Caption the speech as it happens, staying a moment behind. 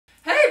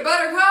Hey,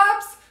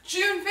 Buttercups!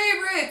 June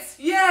favorites!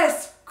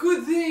 Yes!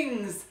 Good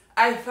things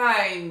I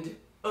find.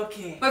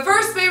 Okay. My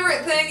first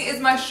favorite thing is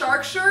my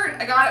shark shirt.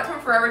 I got it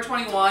from Forever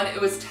 21. It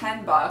was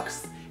 10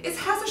 bucks. It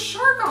has a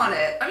shark on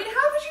it. I mean,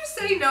 how could you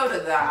say no to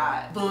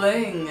that?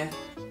 Bling.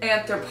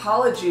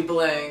 Anthropology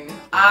bling.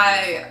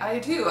 I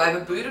do. I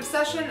have a boot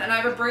obsession and I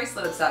have a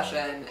bracelet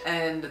obsession.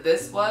 And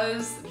this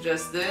was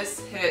just, this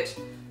hit,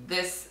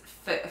 this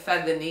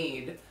fed the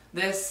need.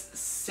 This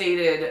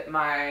sated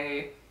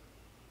my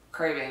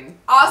craving.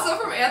 Also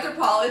from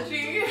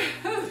Anthropology,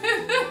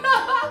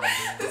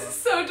 this is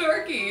so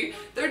dorky.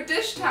 They're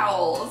dish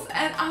towels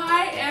and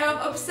I am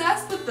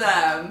obsessed with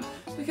them.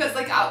 Because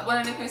like when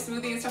I make my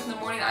smoothie and stuff in the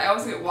morning, I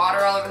always get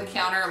water all over the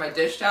counter and my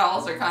dish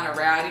towels are kind of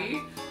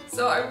ratty.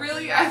 So I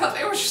thought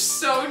they were just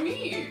so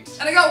neat.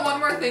 And I got one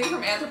more thing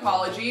from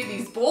Anthropology,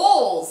 these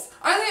bowls.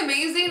 Aren't they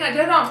amazing? I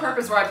did it on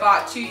purpose where I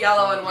bought 2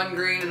 yellow and 1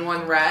 green and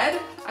 1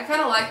 red. I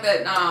kind of like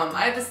that,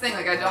 I have this thing,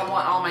 like I don't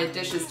want all my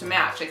dishes to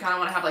match. I kind of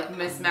want to have like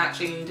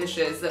mismatching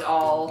dishes that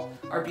all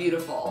are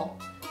beautiful.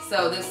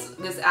 So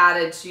this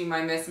added to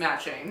my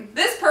mismatching.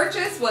 This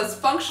purchase was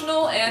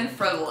functional and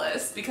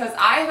frivolous because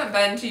I haven't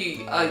been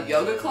to a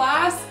yoga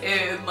class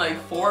in like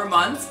 4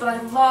 months, but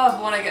I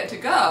love when I get to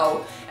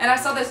go. And I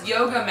saw this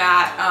yoga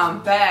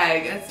mat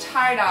bag, and it's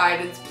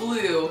tie-dyed, it's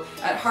blue,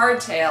 at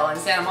Hardtail in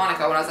Santa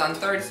Monica when I was on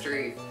 3rd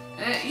Street.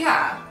 And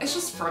yeah, it's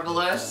just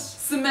frivolous.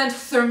 Ciment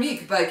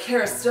Thermique by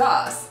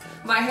Kerastase.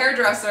 My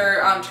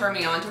hairdresser turned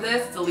me on to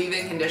this. It's a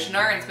leave-in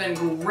conditioner and it's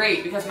been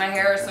great because my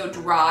hair is so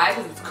dry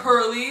because it's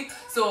curly.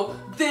 So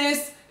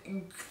this,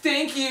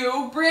 thank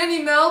you.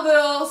 Brandy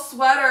Melville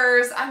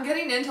sweaters. I'm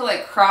getting into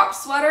like crop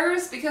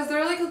sweaters because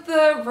they're like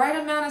the right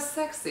amount of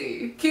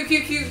sexy.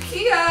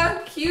 Qia.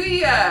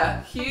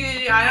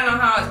 I don't know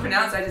how it's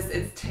pronounced.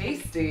 It's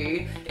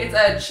tasty. It's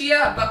a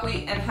chia,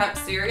 buckwheat, and hemp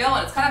cereal,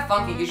 and it's kind of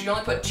funky because you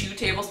only put 2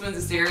 tablespoons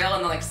of cereal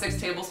and then like 6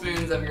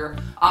 tablespoons of your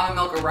almond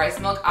milk or rice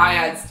milk. I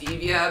add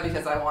stevia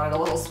because I want it a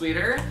little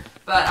sweeter.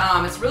 But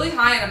it's really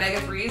high in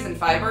omega-3s and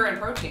fiber and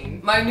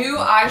protein. My new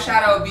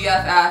eyeshadow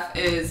BFF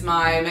is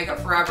my Makeup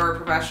Forever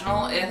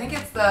Professional. I think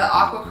it's the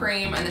Aqua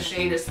Cream and the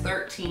shade is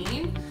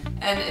 13.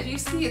 And if you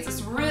see, it's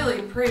this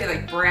really pretty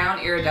like brown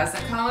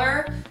iridescent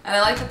color. And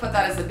I like to put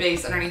that as the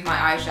base underneath my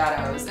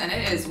eyeshadows. And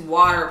it is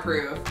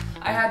waterproof.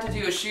 I had to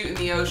do a shoot in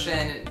the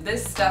ocean.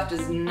 This stuff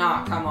does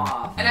not come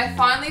off. And I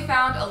finally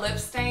found a lip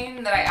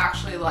stain that I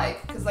actually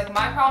like. Because like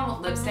my problem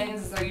with lip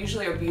stains is they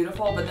usually are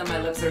beautiful, but then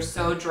my lips are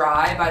so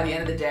dry by the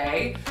end of the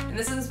day. And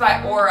this is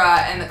by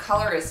Aura, and the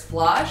color is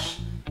Flush.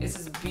 It's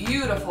this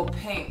beautiful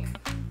pink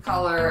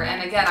color.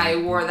 And again, I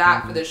wore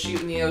that for the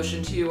shoot in the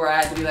ocean too, where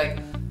I had to be like,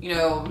 you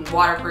know,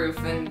 waterproof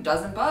and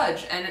doesn't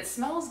budge, and it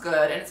smells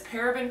good, and it's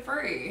paraben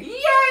free.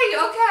 Yay,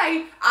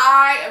 okay.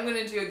 I am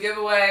gonna do a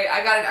giveaway.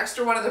 I got an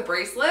extra one of the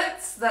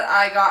bracelets that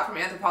I got from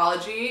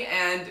Anthropology,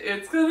 and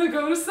it's gonna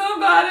go to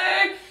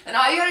somebody. And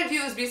all you gotta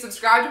do is be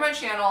subscribed to my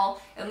channel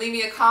and leave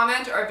me a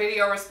comment or a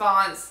video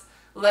response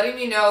letting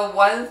me know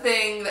one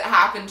thing that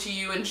happened to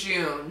you in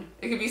June.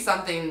 It could be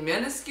something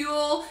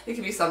minuscule, it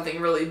could be something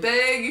really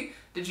big.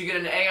 Did you get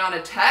an A on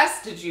a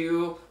test? Did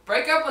you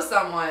break up with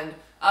someone?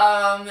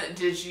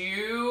 Did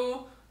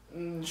you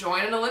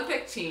join an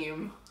Olympic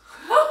team?